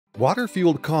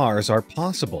Water-fueled cars are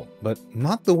possible, but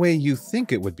not the way you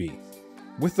think it would be.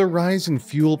 With the rise in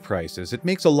fuel prices, it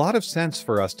makes a lot of sense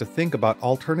for us to think about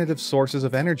alternative sources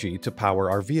of energy to power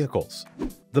our vehicles.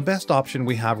 The best option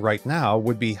we have right now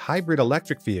would be hybrid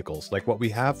electric vehicles like what we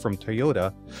have from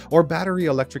Toyota, or battery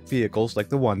electric vehicles like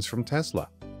the ones from Tesla.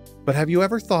 But have you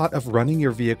ever thought of running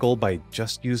your vehicle by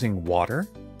just using water?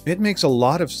 It makes a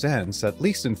lot of sense, at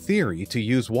least in theory, to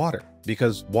use water,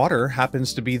 because water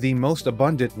happens to be the most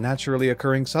abundant naturally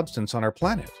occurring substance on our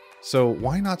planet. So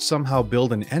why not somehow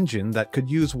build an engine that could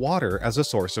use water as a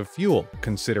source of fuel,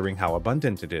 considering how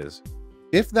abundant it is?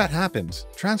 If that happens,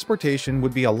 transportation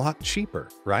would be a lot cheaper,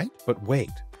 right? But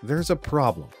wait, there's a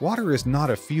problem. Water is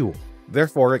not a fuel.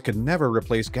 Therefore, it could never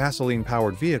replace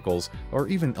gasoline-powered vehicles or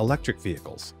even electric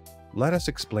vehicles. Let us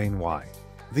explain why.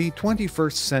 The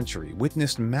 21st century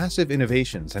witnessed massive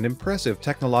innovations and impressive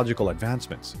technological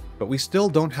advancements, but we still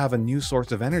don't have a new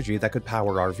source of energy that could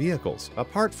power our vehicles,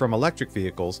 apart from electric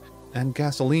vehicles and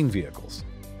gasoline vehicles.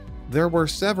 There were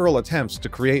several attempts to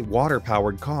create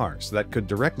water-powered cars that could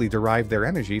directly derive their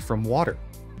energy from water.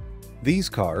 These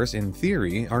cars, in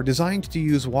theory, are designed to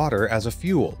use water as a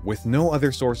fuel with no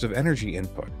other source of energy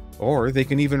input, or they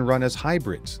can even run as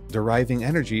hybrids, deriving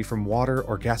energy from water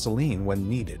or gasoline when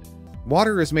needed.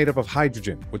 Water is made up of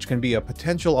hydrogen, which can be a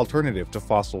potential alternative to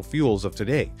fossil fuels of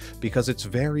today because it's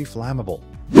very flammable.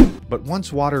 But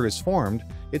once water is formed,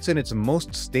 it's in its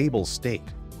most stable state,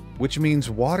 which means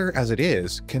water as it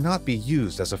is cannot be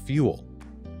used as a fuel.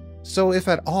 So if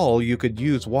at all you could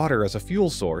use water as a fuel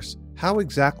source, how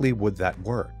exactly would that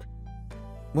work?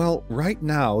 Well, right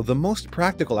now, the most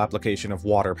practical application of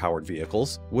water-powered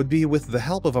vehicles would be with the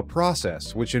help of a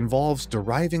process which involves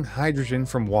deriving hydrogen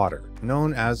from water,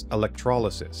 known as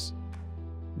electrolysis.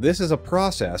 This is a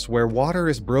process where water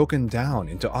is broken down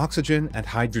into oxygen and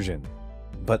hydrogen.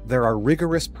 But there are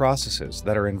rigorous processes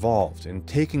that are involved in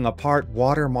taking apart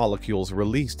water molecules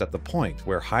released at the point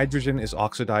where hydrogen is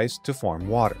oxidized to form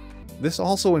water. This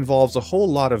also involves a whole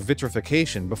lot of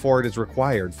vitrification before it is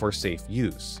required for safe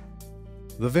use.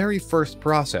 The very first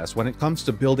process when it comes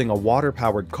to building a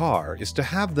water-powered car is to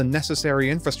have the necessary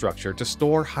infrastructure to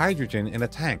store hydrogen in a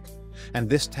tank, and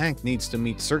this tank needs to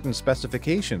meet certain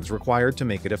specifications required to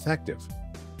make it effective.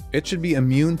 It should be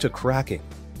immune to cracking,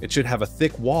 it should have a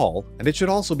thick wall, and it should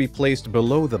also be placed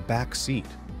below the back seat.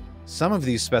 Some of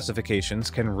these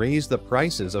specifications can raise the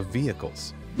prices of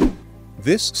vehicles.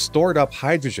 This stored-up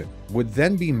hydrogen would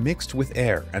then be mixed with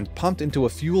air and pumped into a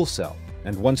fuel cell.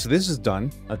 And once this is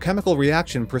done, a chemical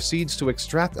reaction proceeds to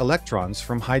extract electrons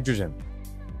from hydrogen.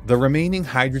 The remaining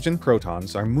hydrogen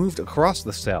protons are moved across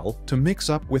the cell to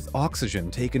mix up with oxygen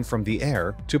taken from the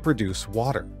air to produce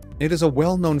water. It is a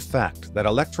well-known fact that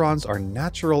electrons are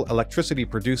natural electricity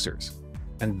producers,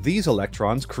 and these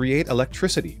electrons create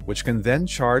electricity which can then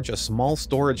charge a small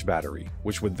storage battery,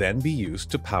 which would then be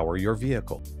used to power your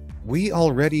vehicle. We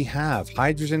already have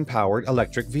hydrogen-powered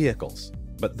electric vehicles.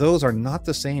 But those are not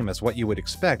the same as what you would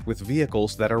expect with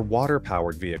vehicles that are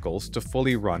water-powered vehicles to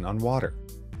fully run on water.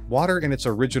 Water in its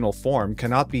original form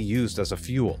cannot be used as a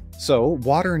fuel, so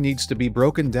water needs to be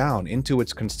broken down into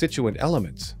its constituent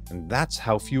elements, and that's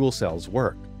how fuel cells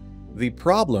work. The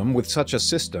problem with such a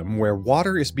system where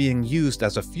water is being used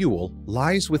as a fuel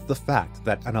lies with the fact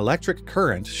that an electric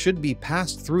current should be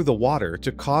passed through the water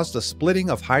to cause the splitting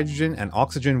of hydrogen and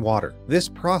oxygen water. This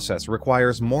process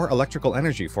requires more electrical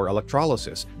energy for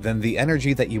electrolysis than the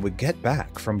energy that you would get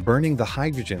back from burning the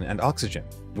hydrogen and oxygen,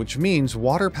 which means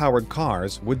water-powered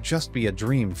cars would just be a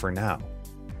dream for now.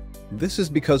 This is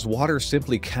because water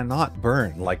simply cannot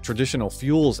burn like traditional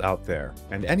fuels out there,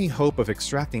 and any hope of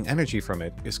extracting energy from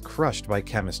it is crushed by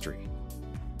chemistry.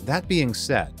 That being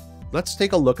said, let's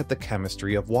take a look at the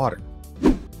chemistry of water.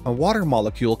 A water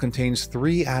molecule contains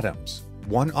 3 atoms,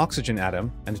 1 oxygen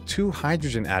atom and 2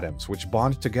 hydrogen atoms which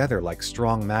bond together like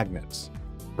strong magnets.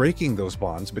 Breaking those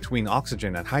bonds between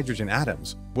oxygen and hydrogen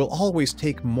atoms will always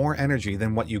take more energy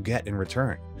than what you get in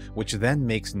return, which then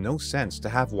makes no sense to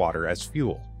have water as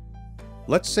fuel.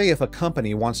 Let's say if a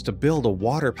company wants to build a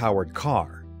water-powered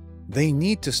car, they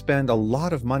need to spend a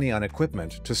lot of money on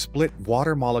equipment to split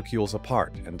water molecules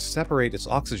apart and separate its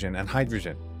oxygen and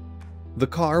hydrogen. The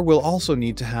car will also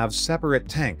need to have separate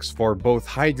tanks for both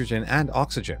hydrogen and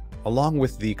oxygen, along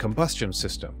with the combustion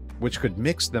system, which could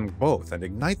mix them both and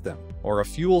ignite them, or a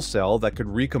fuel cell that could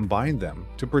recombine them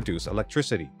to produce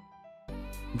electricity.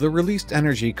 The released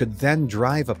energy could then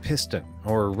drive a piston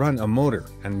or run a motor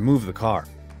and move the car.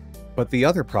 But the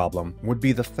other problem would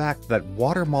be the fact that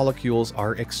water molecules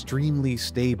are extremely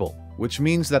stable, which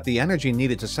means that the energy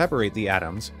needed to separate the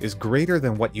atoms is greater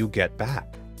than what you get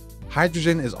back.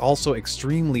 Hydrogen is also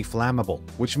extremely flammable,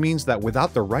 which means that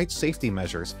without the right safety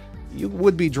measures, you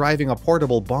would be driving a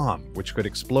portable bomb, which could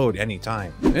explode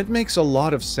anytime. It makes a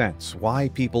lot of sense why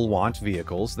people want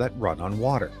vehicles that run on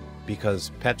water,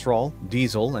 because petrol,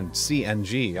 diesel, and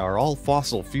CNG are all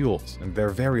fossil fuels, and they're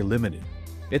very limited.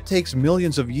 It takes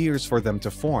millions of years for them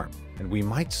to form, and we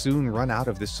might soon run out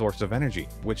of this source of energy,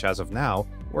 which as of now,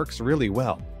 works really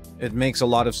well. It makes a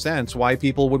lot of sense why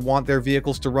people would want their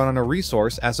vehicles to run on a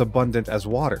resource as abundant as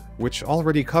water, which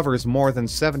already covers more than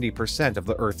 70% of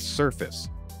the Earth's surface.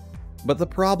 But the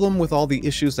problem with all the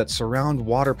issues that surround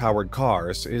water-powered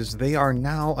cars is they are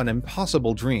now an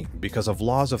impossible dream because of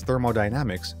laws of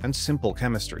thermodynamics and simple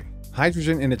chemistry.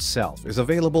 Hydrogen in itself is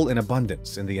available in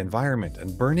abundance in the environment,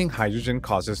 and burning hydrogen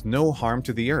causes no harm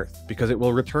to the Earth because it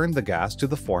will return the gas to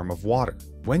the form of water.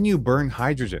 When you burn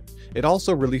hydrogen, it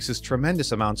also releases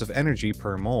tremendous amounts of energy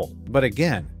per mole. But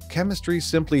again, chemistry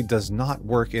simply does not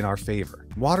work in our favor.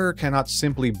 Water cannot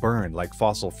simply burn like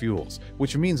fossil fuels,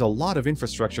 which means a lot of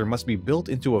infrastructure must be built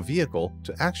into a vehicle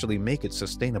to actually make it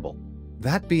sustainable.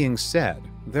 That being said,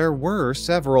 there were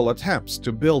several attempts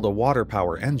to build a water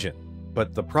power engine.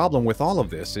 But the problem with all of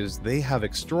this is they have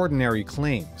extraordinary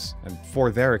claims, and for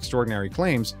their extraordinary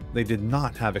claims, they did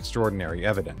not have extraordinary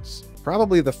evidence.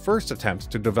 Probably the first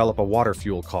attempt to develop a water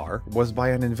fuel car was by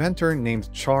an inventor named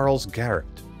Charles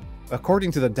Garrett.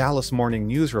 According to the Dallas Morning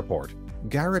News report,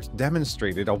 Garrett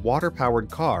demonstrated a water-powered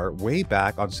car way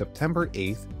back on September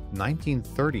 8,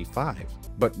 1935.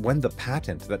 But when the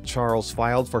patent that Charles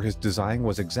filed for his design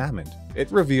was examined, it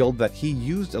revealed that he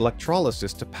used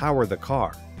electrolysis to power the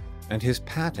car, and his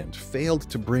patent failed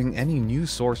to bring any new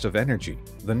source of energy.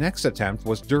 The next attempt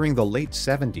was during the late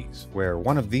 70s, where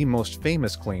one of the most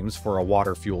famous claims for a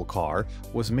water fuel car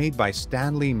was made by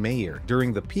Stanley Meyer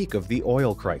during the peak of the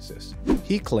oil crisis.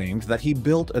 He claimed that he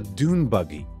built a dune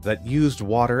buggy that used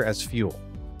water as fuel.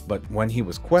 But when he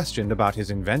was questioned about his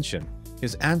invention,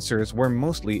 his answers were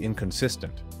mostly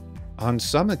inconsistent. On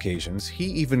some occasions, he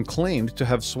even claimed to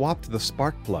have swapped the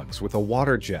spark plugs with a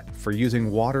water jet for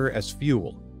using water as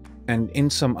fuel. And in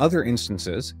some other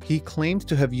instances, he claimed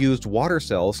to have used water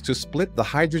cells to split the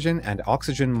hydrogen and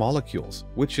oxygen molecules,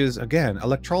 which is again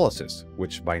electrolysis,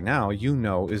 which by now you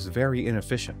know is very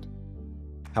inefficient.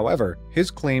 However,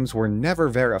 his claims were never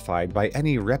verified by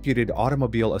any reputed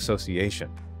automobile association.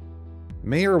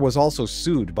 Meyer was also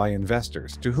sued by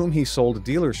investors to whom he sold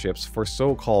dealerships for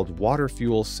so-called water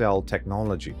fuel cell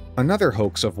technology. Another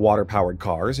hoax of water-powered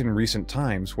cars in recent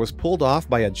times was pulled off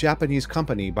by a Japanese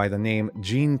company by the name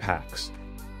GenePax.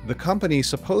 The company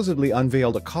supposedly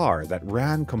unveiled a car that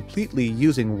ran completely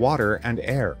using water and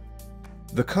air.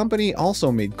 The company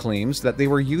also made claims that they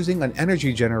were using an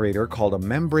energy generator called a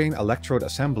membrane electrode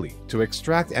assembly to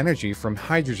extract energy from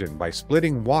hydrogen by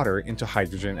splitting water into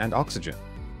hydrogen and oxygen.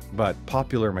 But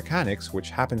Popular Mechanics, which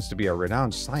happens to be a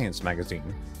renowned science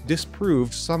magazine,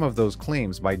 disproved some of those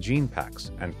claims by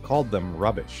GenePax and called them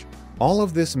rubbish. All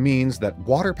of this means that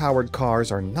water-powered cars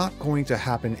are not going to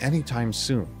happen anytime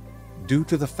soon, due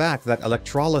to the fact that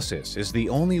electrolysis is the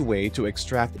only way to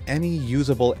extract any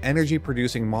usable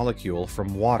energy-producing molecule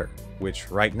from water, which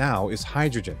right now is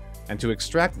hydrogen. And to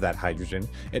extract that hydrogen,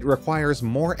 it requires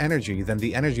more energy than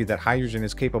the energy that hydrogen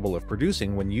is capable of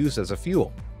producing when used as a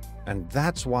fuel. And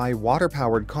that's why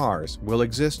water-powered cars will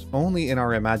exist only in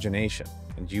our imagination,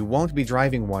 and you won't be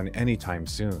driving one anytime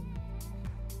soon.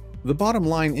 The bottom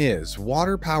line is,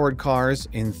 water-powered cars,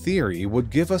 in theory,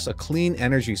 would give us a clean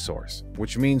energy source,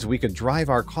 which means we could drive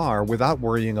our car without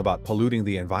worrying about polluting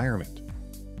the environment.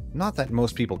 Not that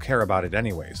most people care about it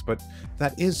anyways, but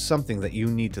that is something that you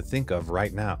need to think of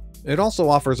right now. It also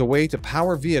offers a way to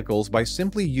power vehicles by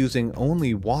simply using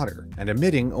only water and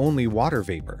emitting only water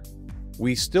vapor.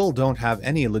 We still don't have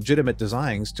any legitimate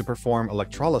designs to perform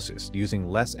electrolysis using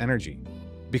less energy,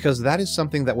 because that is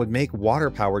something that would make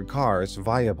water-powered cars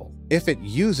viable. If it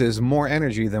uses more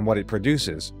energy than what it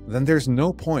produces, then there's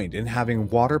no point in having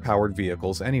water-powered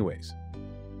vehicles anyways.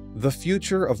 The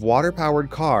future of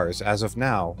water-powered cars as of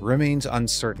now remains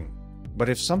uncertain, but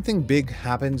if something big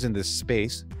happens in this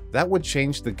space, that would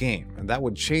change the game, and that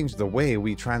would change the way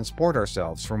we transport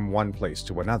ourselves from one place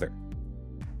to another.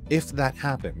 If that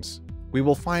happens, we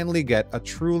will finally get a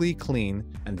truly clean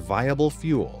and viable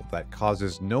fuel that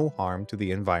causes no harm to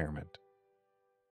the environment.